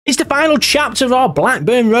It's the final chapter of our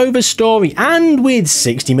Blackburn Rovers story, and with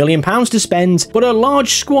 £60 million to spend, but a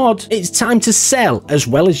large squad, it's time to sell as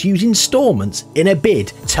well as use instalments in a bid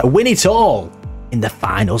to win it all in the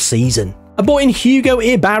final season. I bought in Hugo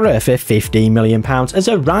Ibarra for £15 million as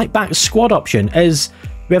a right-back squad option, as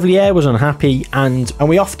Revlier was unhappy, and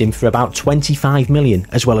we offered him for about 25 million,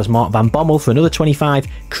 as well as Mark van Bommel for another 25,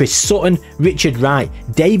 Chris Sutton, Richard Wright,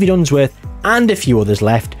 David Unsworth, and a few others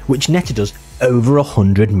left, which netted us over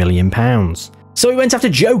 £100 million. So we went after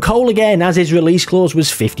Joe Cole again, as his release clause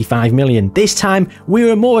was 55 million. This time, we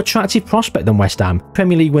were a more attractive prospect than West Ham,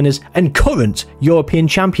 Premier League winners and current European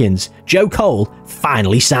champions. Joe Cole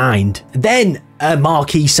finally signed. Then a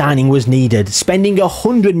marquee signing was needed, spending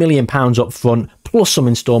 £100 million up front, plus some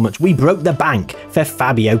instalments. We broke the bank for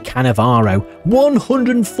Fabio Cannavaro.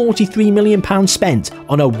 £143 million spent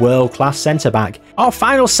on a world-class centre-back. Our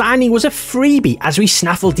final signing was a freebie as we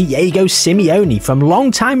snaffled Diego Simeone from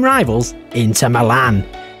long-time rivals Inter Milan.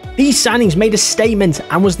 These signings made a statement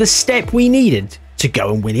and was the step we needed to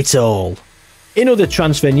go and win it all. In other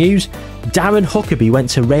transfer news, Darren Huckabee went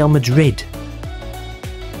to Real Madrid.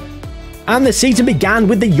 And the season began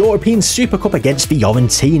with the European Super Cup against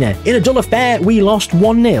Fiorentina. In a dull affair, we lost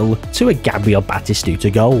 1-0 to a Gabriel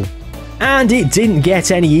Batistuta goal. And it didn't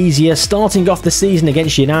get any easier. Starting off the season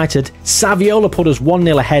against United, Saviola put us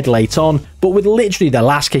 1-0 ahead late on, but with literally the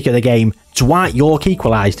last kick of the game, Dwight Yorke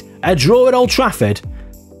equalised. A draw at Old Trafford?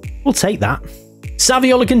 We'll take that.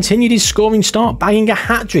 Saviola continued his scoring start, bagging a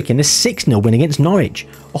hat-trick in a 6-0 win against Norwich.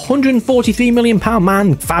 £143 million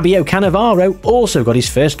man Fabio Cannavaro also got his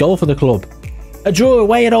first goal for the club. A draw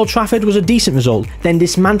away at Old Trafford was a decent result, then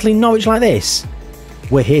dismantling Norwich like this.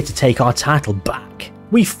 We're here to take our title back.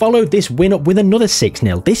 We followed this win up with another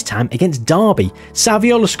 6-0, this time against Derby.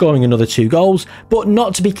 Saviola scoring another 2 goals, but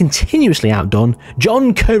not to be continuously outdone,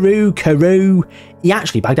 John Carew, he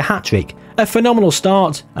actually bagged a hat-trick. A phenomenal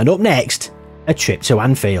start, and up next, a trip to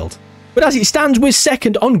Anfield. But as it stands, we're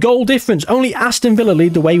second on goal difference. Only Aston Villa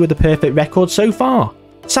lead the way with a perfect record so far.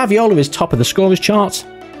 Saviola is top of the scorers chart.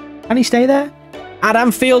 Can he stay there? At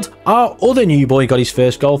Anfield, our other new boy got his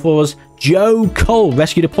first goal for us. Joe Cole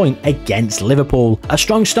rescued a point against Liverpool. A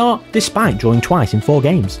strong start despite drawing twice in 4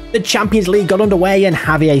 games. The Champions League got underway and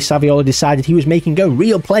Javier Saviola decided he was making a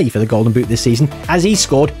real play for the Golden Boot this season as he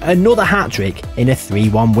scored another hat-trick in a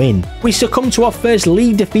 3-1 win. We succumbed to our first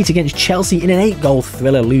league defeat against Chelsea in an 8-goal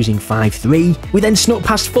thriller, losing 5-3. We then snuck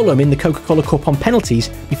past Fulham in the Coca-Cola Cup on penalties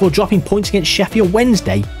before dropping points against Sheffield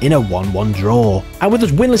Wednesday in a 1-1 draw. And with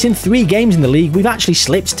us winless in 3 games in the league, we've actually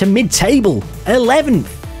slipped to mid-table,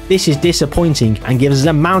 11th. This is disappointing and gives us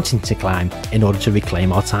a mountain to climb in order to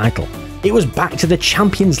reclaim our title. It was back to the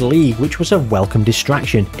Champions League, which was a welcome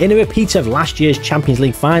distraction. In a repeat of last year's Champions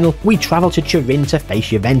League final, we travelled to Turin to face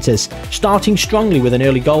Juventus, starting strongly with an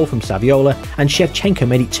early goal from Saviola, and Shevchenko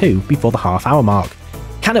made it 2 before the half-hour mark.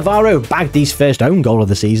 Cannavaro bagged his first own goal of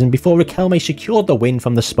the season before Riquelme secured the win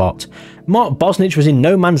from the spot. Mark Bosnich was in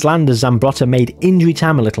no man's land as Zambrotta made injury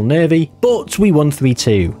time a little nervy, but we won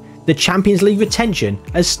 3-2. The Champions League retention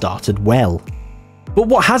has started well. But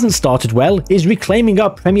what hasn't started well is reclaiming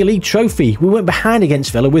our Premier League trophy. We went behind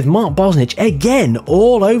against Villa with Mark Bosnich again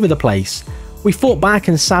all over the place. We fought back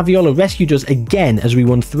and Saviola rescued us again as we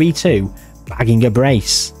won 3-2, bagging a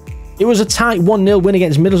brace. It was a tight 1-0 win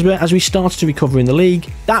against Middlesbrough as we started to recover in the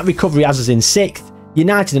league. That recovery has us in 6th,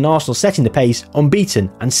 United and Arsenal setting the pace,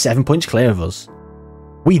 unbeaten and 7 points clear of us.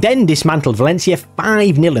 We then dismantled Valencia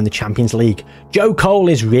 5-0 in the Champions League. Joe Cole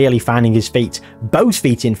is really finding his feet, both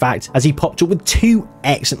feet in fact, as he popped up with 2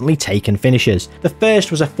 excellently taken finishes. The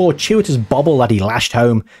first was a fortuitous bobble that he lashed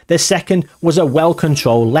home, the second was a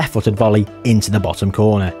well-controlled left-footed volley into the bottom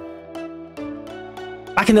corner.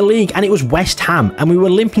 Back in the league and it was West Ham and we were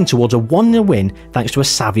limping towards a 1-0 win thanks to a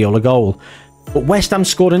Saviola goal. But West Ham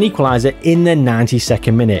scored an equaliser in the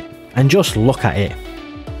 92nd minute, and just look at it.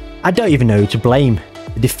 I don't even know who to blame.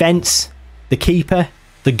 The defence, the keeper,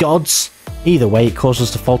 the gods. Either way, it caused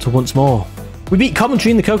us to falter once more. We beat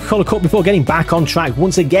Coventry in the Coca-Cola Cup before getting back on track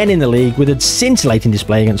once again in the league with a scintillating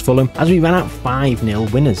display against Fulham as we ran out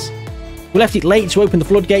 5-0 winners. We left it late to open the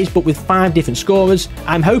floodgates, but with 5 different scorers,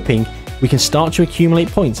 I'm hoping we can start to accumulate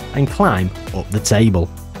points and climb up the table.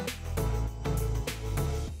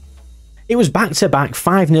 It was back-to-back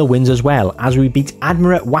 5-0 wins as well as we beat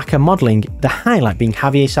Admiral Wacker Modelling, the highlight being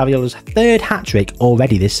Javier Saviola's 3rd hat-trick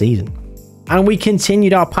already this season. And we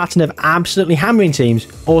continued our pattern of absolutely hammering teams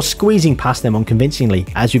or squeezing past them unconvincingly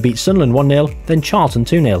as we beat Sunderland 1-0, then Charlton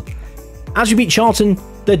 2-0. As we beat Charlton,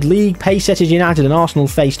 the league pace setters United and Arsenal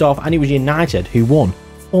faced off and it was United who won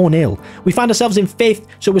 4-0. We found ourselves in 5th,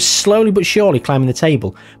 so we're slowly but surely climbing the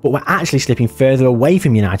table, but we're actually slipping further away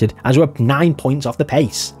from United as we're 9 points off the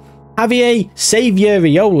pace. Javier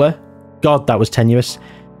Saviola, God that was tenuous,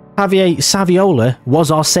 Javier Saviola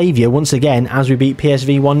was our saviour once again as we beat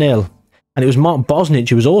PSV 1-0. And it was Mark Bosnich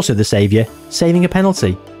who was also the saviour, saving a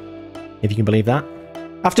penalty. If you can believe that.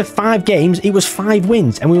 After 5 games, it was 5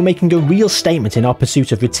 wins, and we were making a real statement in our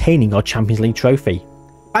pursuit of retaining our Champions League trophy.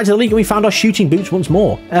 Back to the league, and we found our shooting boots once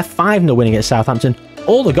more. A 5-0 win against Southampton,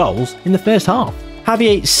 all the goals in the first half.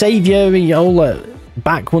 Javier Saviola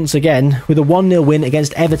back once again with a 1-0 win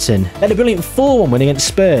against Everton. Then a brilliant 4-1 win against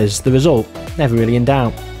Spurs, the result never really in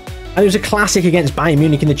doubt. And it was a classic against Bayern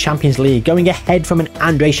Munich in the Champions League, going ahead from an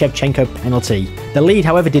Andrei Shevchenko penalty. The lead,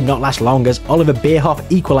 however, did not last long as Oliver Bierhoff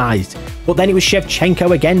equalised, but then it was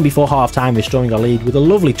Shevchenko again before half-time, restoring our lead with a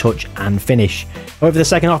lovely touch and finish. However, the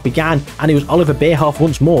second half began, and it was Oliver Bierhoff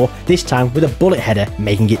once more, this time with a bullet header,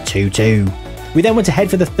 making it 2-2. We then went ahead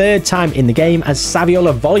for the 3rd time in the game as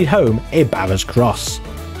Saviola volleyed home Ibarra's cross.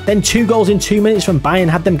 Then 2 goals in 2 minutes from Bayern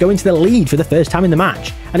had them go into the lead for the first time in the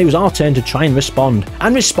match, and it was our turn to try and respond.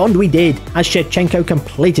 And respond we did, as Shevchenko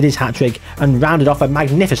completed his hat-trick and rounded off a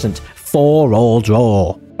magnificent 4-4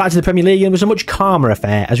 draw. Back to the Premier League, and it was a much calmer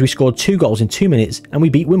affair as we scored 2 goals in 2 minutes and we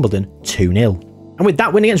beat Wimbledon 2-0. And with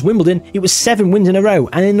that win against Wimbledon, it was 7 wins in a row,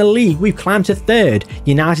 and in the league we've climbed to 3rd.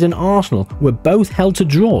 United and Arsenal were both held to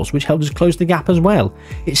draws, which helped us close the gap as well.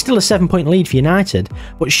 It's still a 7-point lead for United,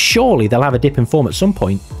 but surely they'll have a dip in form at some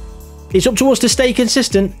point. It's up to us to stay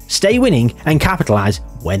consistent, stay winning, and capitalise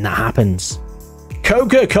when that happens.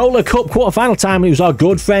 Coca-Cola Cup quarter-final time, it was our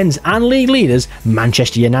good friends and league leaders,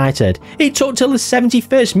 Manchester United. It took till the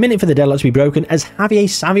 71st minute for the deadlock to be broken as Javier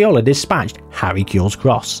Saviola dispatched Harry Kewell's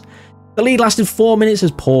cross. The lead lasted 4 minutes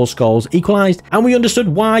as Paul Scholes equalised, and we understood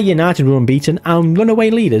why United were unbeaten and runaway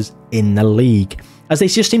leaders in the league, as they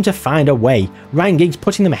just seemed to find a way, Ryan Giggs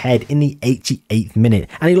putting them ahead in the 88th minute,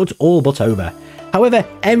 and it looked all but over. However,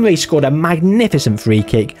 Emre scored a magnificent free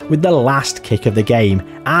kick with the last kick of the game,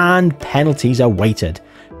 and penalties awaited.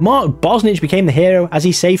 Mark Bosnich became the hero as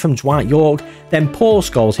he saved from Dwight York, then Paul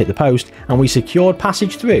Scholes hit the post, and we secured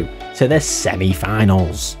passage through to the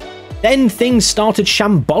semi-finals. Then things started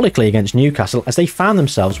shambolically against Newcastle as they found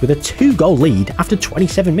themselves with a 2-goal lead after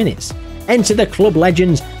 27 minutes. Enter the club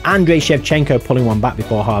legends, Andrei Shevchenko pulling one back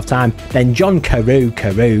before half-time, then John Carew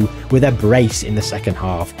with a brace in the second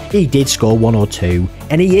half. He did score 1 or 2,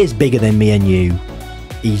 and he is bigger than me and you.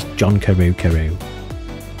 He's John Carew.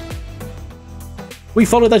 We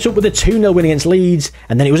followed that up with a 2-0 win against Leeds,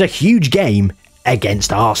 and then it was a huge game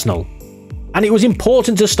against Arsenal. And it was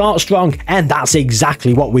important to start strong, and that's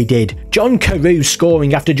exactly what we did. John Carew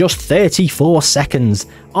scoring after just 34 seconds.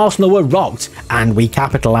 Arsenal were rocked, and we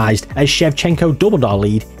capitalised as Shevchenko doubled our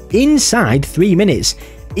lead inside 3 minutes.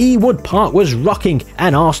 Ewood Park was rocking,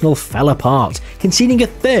 and Arsenal fell apart, conceding a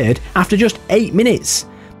third after just 8 minutes.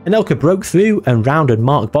 Anelka broke through and rounded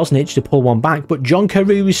Mark Bosnich to pull one back, but John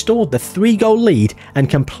Carew restored the 3-goal lead and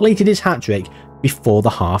completed his hat-trick before the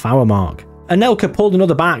half-hour mark. Anelka pulled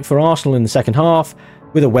another back for Arsenal in the second half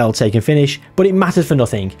with a well-taken finish, but it mattered for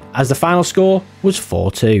nothing as the final score was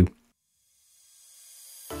 4-2.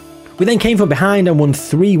 We then came from behind and won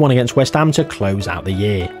 3-1 against West Ham to close out the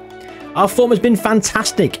year. Our form has been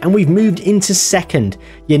fantastic and we've moved into 2nd.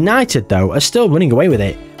 United though are still running away with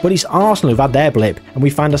it, but it's Arsenal who've had their blip and we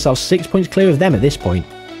find ourselves 6 points clear of them at this point.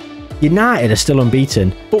 United are still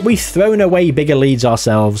unbeaten, but we've thrown away bigger leads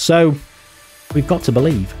ourselves, so we've got to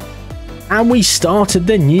believe. And we started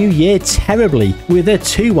the new year terribly with a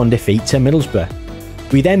 2-1 defeat to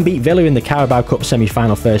Middlesbrough. We then beat Villa in the Carabao Cup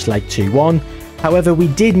semi-final first leg 2-1, however we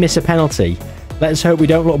did miss a penalty. Let's hope we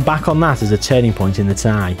don't look back on that as a turning point in the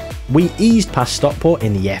tie. We eased past Stockport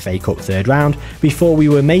in the FA Cup 3rd round before we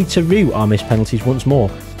were made to rue our missed penalties once more.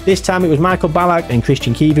 This time it was Michael Ballack and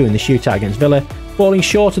Christian Kivu in the shootout against Villa, falling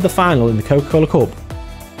short of the final in the Coca-Cola Cup.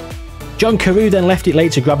 John Carew then left it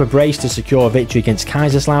late to grab a brace to secure a victory against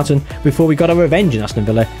Kaiserslautern before we got our revenge in Aston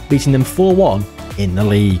Villa, beating them 4-1 in the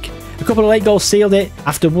league. A couple of late goals sealed it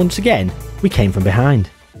after once again we came from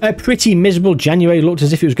behind. A pretty miserable January looked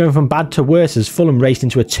as if it was going from bad to worse as Fulham raced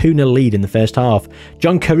into a 2-0 lead in the first half.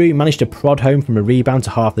 John Carew managed to prod home from a rebound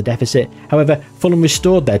to half the deficit, however Fulham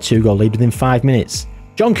restored their 2-goal lead within 5 minutes.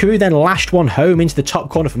 John Carew then lashed one home into the top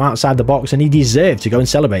corner from outside the box and he deserved to go and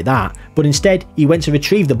celebrate that, but instead he went to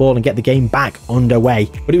retrieve the ball and get the game back underway.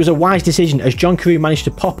 But it was a wise decision as John Carew managed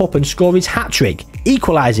to pop up and score his hat-trick,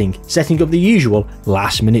 equalising, setting up the usual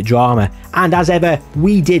last-minute drama. And as ever,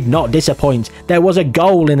 we did not disappoint. There was a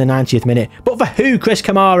goal in the 90th minute, but for who, Chris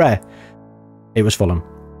Kamara? It was Fulham.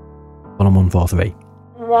 Fulham won 4-3.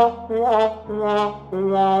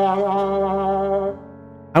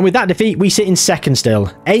 And with that defeat, we sit in second still,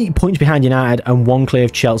 8 points behind United and 1 clear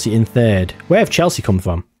of Chelsea in third. Where have Chelsea come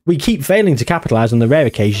from? We keep failing to capitalise on the rare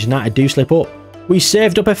occasions United do slip up. We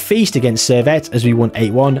served up a feast against Servette as we won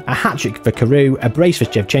 8-1, a hat-trick for Carew, a brace for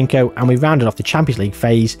Shevchenko, and we rounded off the Champions League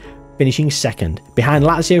phase, finishing second, behind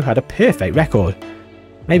Lazio who had a perfect record.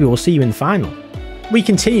 Maybe we'll see you in the final. We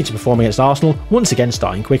continued to perform against Arsenal, once again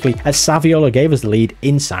starting quickly as Saviola gave us the lead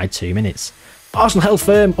inside 2 minutes. Arsenal held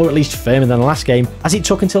firm, or at least firmer than the last game, as it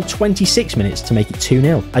took until 26 minutes to make it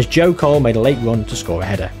 2-0, as Joe Cole made a late run to score a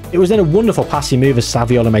header. It was then a wonderful passing move as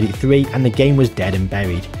Saviola made it 3 and the game was dead and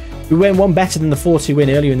buried. We weren't one better than the 4-2 win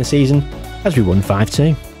earlier in the season, as we won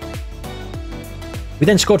 5-2. We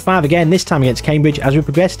then scored 5 again, this time against Cambridge, as we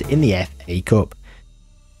progressed in the FA Cup.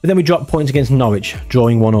 But then we dropped points against Norwich,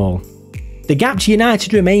 drawing 1-1. The gap to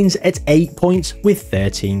United remains at 8 points with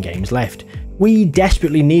 13 games left. We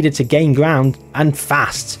desperately needed to gain ground, and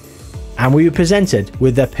fast. And we were presented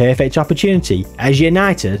with the perfect opportunity as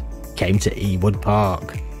United came to Ewood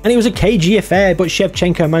Park. And it was a cagey affair, but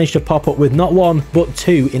Shevchenko managed to pop up with not 1 but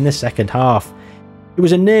 2 in the second half. It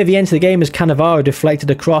was a nervy end to the game as Cannavaro deflected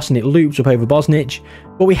a cross and it looped up over Bosnich,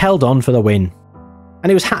 but we held on for the win.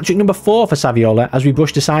 And it was hat-trick number 4 for Saviola as we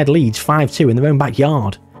brushed aside Leeds 5-2 in their own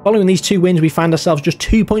backyard. Following these 2 wins, we find ourselves just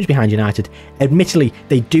 2 points behind United. Admittedly,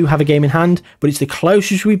 they do have a game in hand, but it's the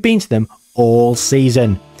closest we've been to them all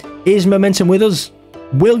season. Is momentum with us?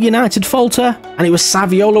 Will United falter? And it was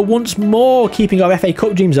Saviola once more keeping our FA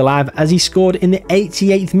Cup dreams alive as he scored in the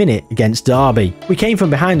 88th minute against Derby. We came from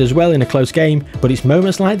behind as well in a close game, but it's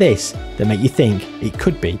moments like this that make you think it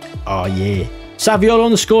could be our year. Saviola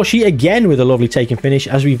on the score sheet again with a lovely take and finish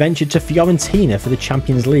as we ventured to Fiorentina for the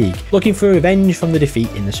Champions League, looking for revenge from the defeat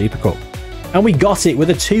in the Super Cup. And we got it with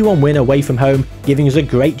a 2-1 win away from home, giving us a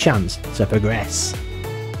great chance to progress.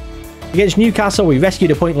 Against Newcastle, we rescued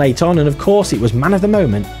a point late on, and of course it was man of the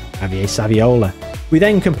moment, Javier Saviola. We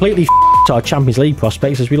then completely f***ed our Champions League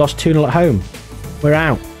prospects as we lost 2-0 at home. We're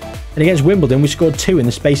out. And against Wimbledon, we scored 2 in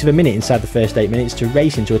the space of a minute inside the first 8 minutes to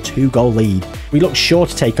race into a 2-goal lead. We looked sure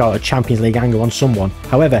to take out a Champions League angle on someone,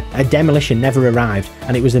 however, a demolition never arrived,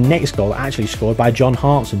 and it was the next goal actually scored by John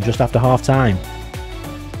Hartson just after half-time.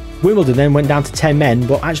 Wimbledon then went down to 10 men,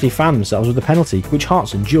 but actually found themselves with a penalty, which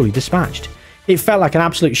Hartson duly dispatched. It felt like an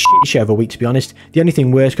absolute shit show of a week, to be honest. The only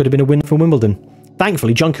thing worse could have been a win from Wimbledon.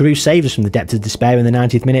 Thankfully, John Carew saved us from the depths of despair in the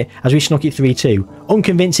 90th minute as we snuck it 3-2.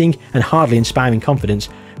 Unconvincing and hardly inspiring confidence,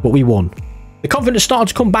 but we won. The confidence started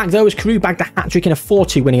to come back though as Carew bagged a hat-trick in a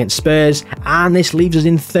 4-2 win against Spurs, and this leaves us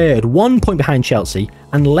in third, 1 point behind Chelsea,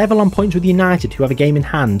 and level on points with United who have a game in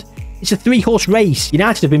hand. It's a 3-horse race.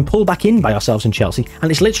 United have been pulled back in by ourselves and Chelsea,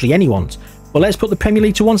 and it's literally anyone's. But let's put the Premier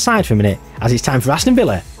League to one side for a minute, as it's time for Aston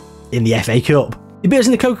Villa in the FA Cup. They beat us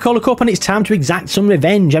in the Coca-Cola Cup and it's time to exact some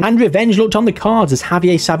revenge, and revenge looked on the cards as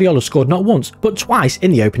Javier Saviola scored not once but twice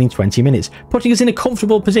in the opening 20 minutes, putting us in a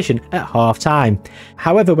comfortable position at half-time.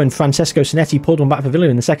 However, when Francesco Zanetti pulled one back for Villa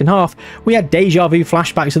in the second half, we had deja vu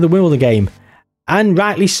flashbacks of the Wimbledon game. And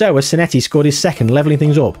rightly so, as Zanetti scored his second, levelling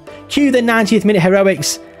things up. Cue the 90th minute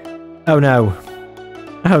heroics. Oh no.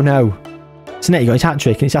 Oh no. Zanetti got his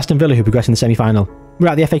hat-trick and it's Aston Villa who progressed in the semi-final. We're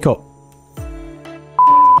at the FA Cup.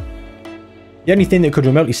 The only thing that could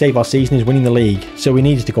remotely save our season is winning the league, so we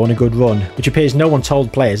needed to go on a good run, which appears no one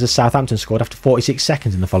told players as Southampton scored after 46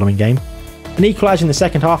 seconds in the following game. An equaliser in the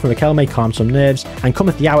second half from Riquelme calmed some nerves, and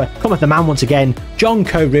cometh the hour, cometh the man once again, John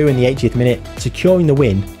Carew in the 80th minute, securing the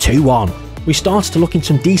win 2-1. We started to look in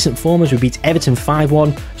some decent form as we beat Everton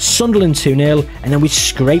 5-1, Sunderland 2-0, and then we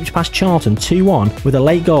scraped past Charlton 2-1 with a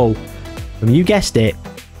late goal from, you guessed it,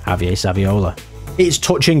 Javier Saviola. It's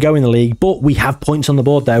touch and go in the league, but we have points on the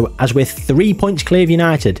board though, as we're 3 points clear of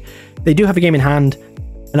United. They do have a game in hand,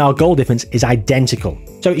 and our goal difference is identical.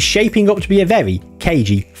 So it's shaping up to be a very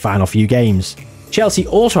cagey final few games. Chelsea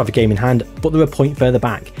also have a game in hand, but they're a point further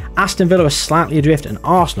back. Aston Villa are slightly adrift, and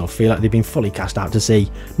Arsenal feel like they've been fully cast out to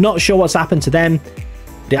sea. Not sure what's happened to them,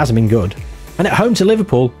 but it hasn't been good. And at home to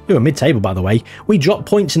Liverpool, who are mid-table by the way, we dropped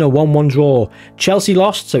points in a 1-1 draw. Chelsea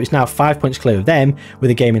lost, so it's now 5 points clear of them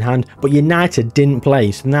with a game in hand, but United didn't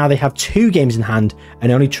play, so now they have 2 games in hand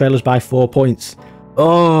and only trail us by 4 points.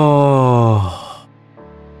 Oh.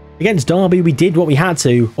 Against Derby, we did what we had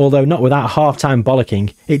to, although not without half-time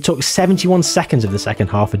bollocking. It took 71 seconds of the second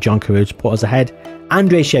half for John Carew to put us ahead.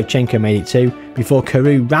 Andrei Shevchenko made it 2, before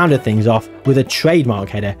Carew rounded things off with a trademark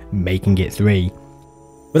header, making it 3.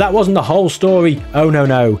 But that wasn't the whole story. Oh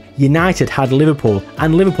no. United had Liverpool,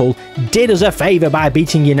 and Liverpool did us a favour by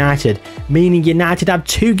beating United, meaning United have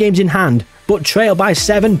 2 games in hand, but trail by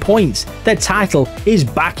 7 points. The title is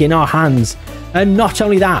back in our hands. And not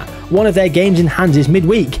only that, one of their games in hand is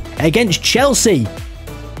midweek against Chelsea.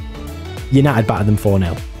 United battered them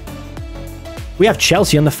 4-0. We have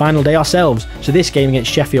Chelsea on the final day ourselves, so this game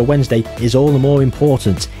against Sheffield Wednesday is all the more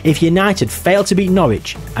important. If United fail to beat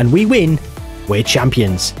Norwich and we win, we're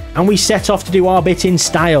champions. And we set off to do our bit in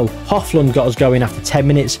style. Hoflund got us going after 10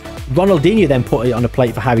 minutes. Ronaldinho then put it on a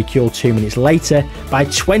plate for Harry Kewell 2 minutes later. By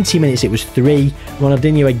 20 minutes it was 3.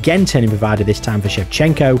 Ronaldinho again turning provider, this time for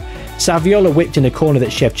Shevchenko. Saviola whipped in a corner that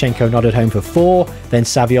Shevchenko nodded home for 4. Then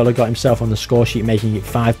Saviola got himself on the score sheet, making it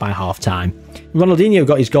 5 by half time. Ronaldinho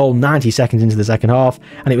got his goal 90 seconds into the second half,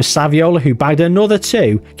 and it was Saviola who bagged another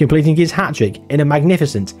 2, completing his hat-trick in a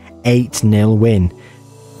magnificent 8-0 win.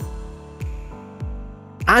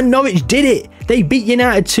 And Norwich did it! They beat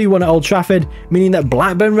United 2-1 at Old Trafford, meaning that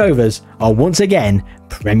Blackburn Rovers are once again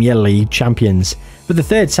Premier League champions, for the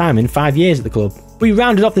 3rd time in 5 years at the club. We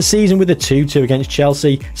rounded off the season with a 2-2 against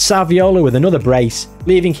Chelsea, Saviola with another brace,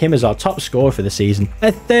 leaving him as our top scorer for the season,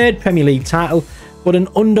 a 3rd Premier League title, but an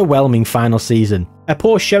underwhelming final season. A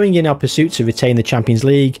poor showing in our pursuit to retain the Champions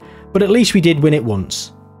League, but at least we did win it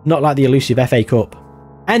once, not like the elusive FA Cup.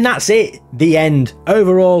 And that's it, the end.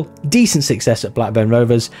 Overall, decent success at Blackburn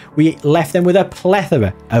Rovers. We left them with a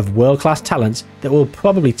plethora of world-class talents that will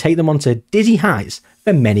probably take them on to dizzy heights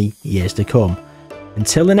for many years to come.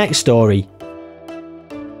 Until the next story,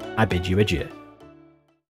 I bid you adieu.